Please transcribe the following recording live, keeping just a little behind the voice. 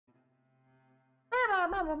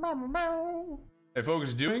Hey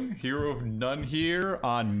folks, doing Hero of None here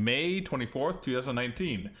on May 24th,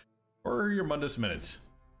 2019 for your Mundus Minute.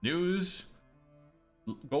 News,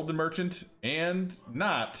 Golden Merchant, and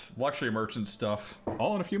not Luxury Merchant stuff,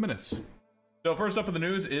 all in a few minutes. So first up in the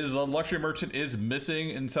news is the Luxury Merchant is missing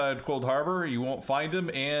inside Cold Harbor. You won't find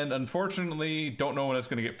him, and unfortunately don't know when it's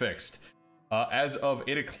going to get fixed. As of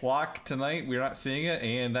 8 o'clock tonight, we're not seeing it,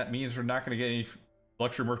 and that means we're not going to get any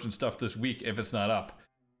Luxury Merchant stuff this week if it's not up.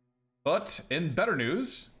 But in better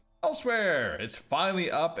news, elsewhere, it's finally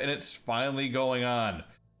up and it's finally going on.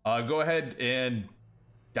 Go ahead and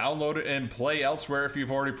download it and play elsewhere if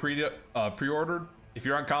you've already pre-ordered. If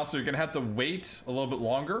you're on console, you're gonna have to wait a little bit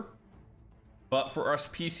longer. But for us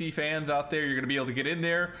PC fans out there, you're gonna be able to get in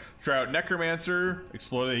there, try out Necromancer,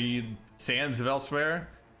 explore the sands of elsewhere,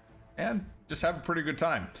 and just have a pretty good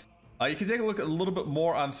time. You can take a look at a little bit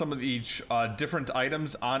more on some of each different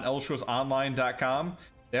items on elderScrollsOnline.com.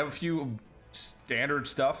 They have a few standard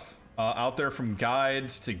stuff out there, from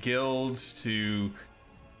guides to guilds to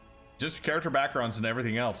just character backgrounds and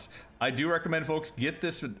everything else. I do recommend folks get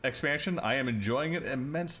this expansion. I am enjoying it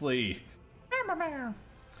immensely.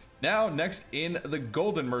 Now, next in the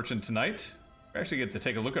Golden Merchant tonight, we actually get to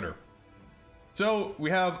take a look at her. So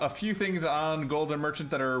we have a few things on Golden Merchant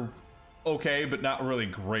that are okay, but not really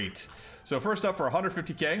great. So first up, for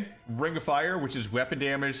 150k, Ring of Fire, which is weapon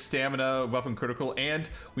damage, stamina, weapon critical, and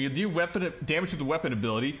when you do weapon damage with the weapon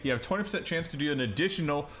ability, you have 20% chance to do an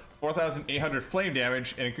additional 4,800 flame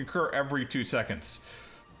damage, and it can occur every 2 seconds.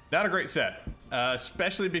 Not a great set,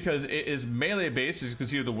 especially because it is melee based, as you can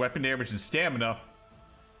see with the weapon damage and stamina,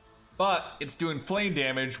 but it's doing flame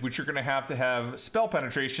damage, which you're going to have spell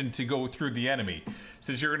penetration to go through the enemy.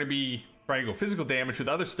 Since you're going to be trying to go physical damage with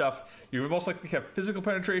other stuff, you would most likely have physical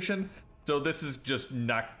penetration, so this is just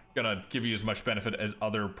not gonna give you as much benefit as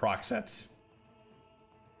other proc sets.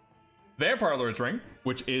 Vampire Lord's Ring,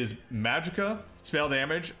 which is magicka, spell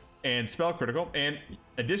damage, and spell critical, and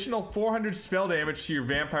additional 400 spell damage to your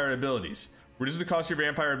vampire abilities. Reduces the cost of your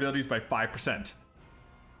vampire abilities by 5%.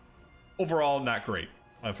 Overall, not great,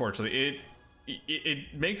 unfortunately. It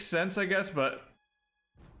makes sense, I guess, but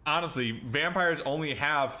honestly, vampires only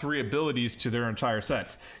have 3 abilities to their entire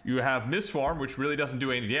sets. You have Misform, which really doesn't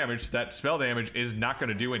do any damage. That spell damage is not going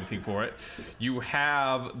to do anything for it. You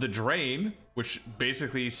have the Drain, which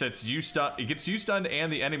basically sets you stun. It gets you stunned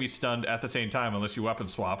and the enemy stunned at the same time, unless you weapon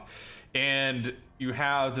swap. And you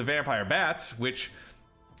have the Vampire Bats, which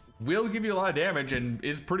will give you a lot of damage and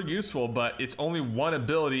is pretty useful, but it's only 1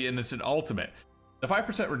 ability and it's an ultimate. The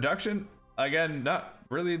 5% reduction, again, not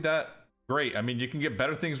really that great. I mean, you can get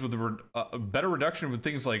better things with a better reduction with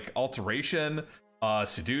things like Alteration,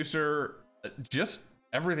 Seducer, just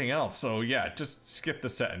everything else. So yeah, just skip the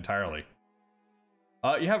set entirely.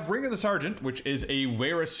 You have Ring of the Sergeant, which is a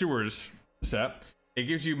Wera Sewers set. It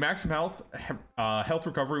gives you maximum health, health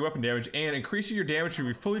recovery, weapon damage, and increases your damage from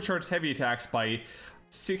your fully charged heavy attacks by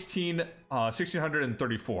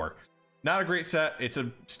 1634. Not a great set. It's a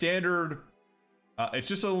standard. It's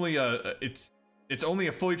just only a It's only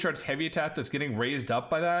a fully charged heavy attack that's getting raised up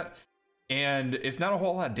by that, and it's not a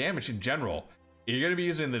whole lot of damage in general. If you're going to be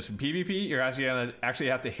using this in PvP, you're actually going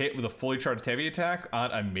to have to hit with a fully charged heavy attack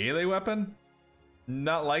on a melee weapon.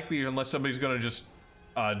 Not likely unless somebody's going to just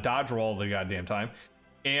dodge roll the goddamn time.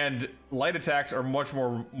 And light attacks are much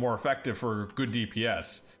more effective for good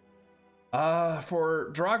DPS.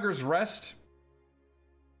 For Draugr's Rest,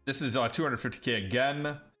 this is 250k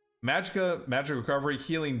again. Magicka, magic recovery,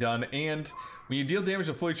 healing done, and when you deal damage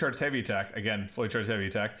with fully charged heavy attack, again, fully charged heavy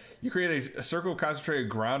attack, you create a circle of concentrated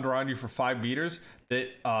ground around you for 5 meters that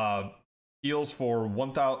heals for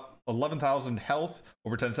 11,000 health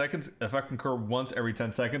over 10 seconds. Effect can occur once every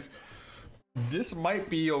 10 seconds. This might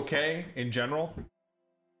be okay in general,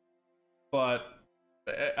 but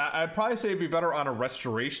I'd probably say it'd be better on a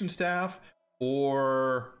restoration staff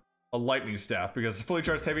or a lightning staff, because fully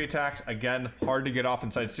charged heavy attacks, again, hard to get off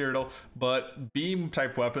inside Cyrodiil, but beam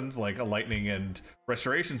type weapons like a lightning and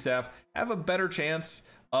restoration staff have a better chance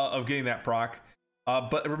of getting that proc.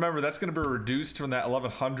 But remember, that's going to be reduced from that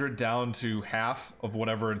 1100 down to half of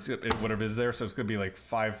whatever is there, so it's going to be like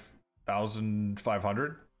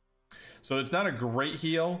 5,500. So it's not a great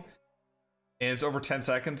heal, and it's over 10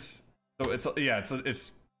 seconds. So it's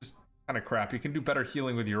kind of crap. You can do better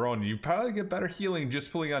healing with your own. You probably get better healing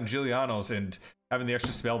just pulling on Giuliano's and having the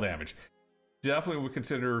extra spell damage. Definitely would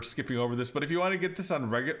consider skipping over this, but if you want to get this on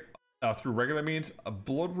through regular means, a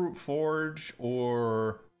Bloodroot Forge,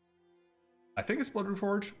 or I think it's Bloodroot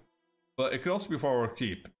Forge, but it could also be Forward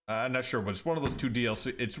Keep. I'm not sure, but it's one of those 2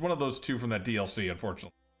 DLC. It's one of those 2 from that DLC,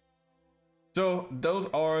 unfortunately. So those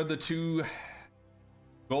are the 2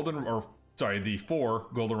 the 4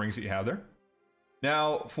 golden rings that you have there.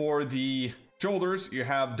 Now, for the shoulders, you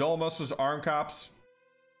have Dull Muscles, Arm Cops,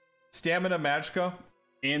 Stamina, Magicka,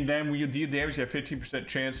 and then when you deal damage, you have 15%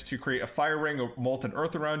 chance to create a fire ring or molten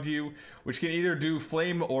earth around you, which can either do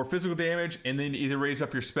flame or physical damage, and then either raise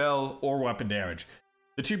up your spell or weapon damage.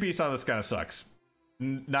 The 2-piece on this kind of sucks.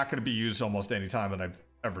 Not going to be used almost any time that I've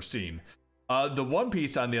ever seen. The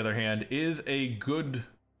 1-piece, on the other hand, is a good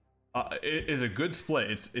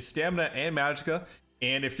split. It's Stamina and Magicka,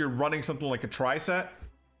 and if you're running something like a tri-set,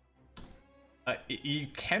 you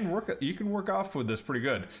can work off with this pretty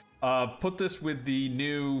good. Put this with the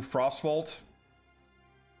new Frostvault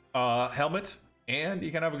helmet, and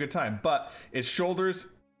you can have a good time. But it's shoulders,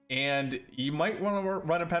 and you might want to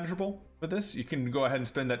run Impenetrable with this. You can go ahead and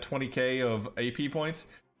spend that 20k of AP points.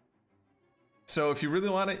 So if you really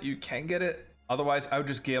want it, you can get it. Otherwise, I would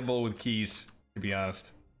just gamble with keys, to be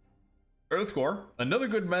honest. Earth Core, another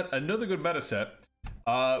good meta set,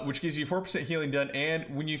 which gives you 4% healing done,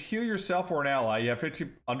 and when you heal yourself or an ally, you have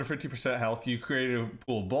under 50% health. You create a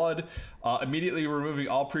pool of blood, immediately removing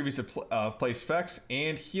all previous placed effects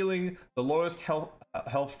and healing the lowest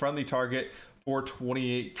health friendly target for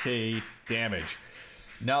 28k damage.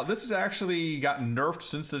 Now, this has actually gotten nerfed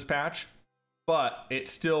since this patch, but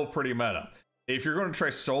it's still pretty meta. If you're going to try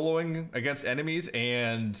soloing against enemies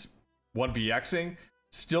and 1vxing,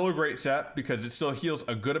 still a great set because it still heals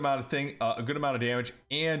a good amount of damage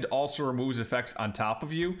and also removes effects on top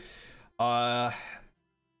of you. Do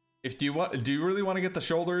you really want to get the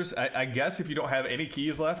shoulders? I guess if you don't have any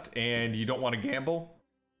keys left and you don't want to gamble,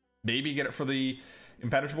 maybe get it for the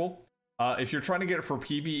Impenetrable. If you're trying to get it for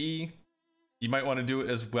PvE, you might want to do it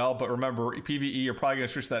as well. But remember, PvE, you're probably going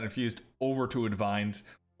to switch that infused over to a Divines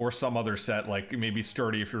or some other set, like maybe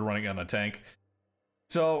Sturdy if you're running on a tank.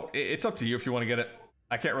 So it's up to you if you want to get it.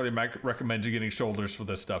 I can't really recommend you getting shoulders for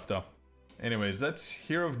this stuff, though. Anyways, that's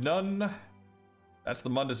Hero of None. That's the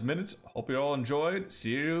Mundus Minute. Hope you all enjoyed.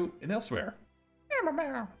 See you in elsewhere.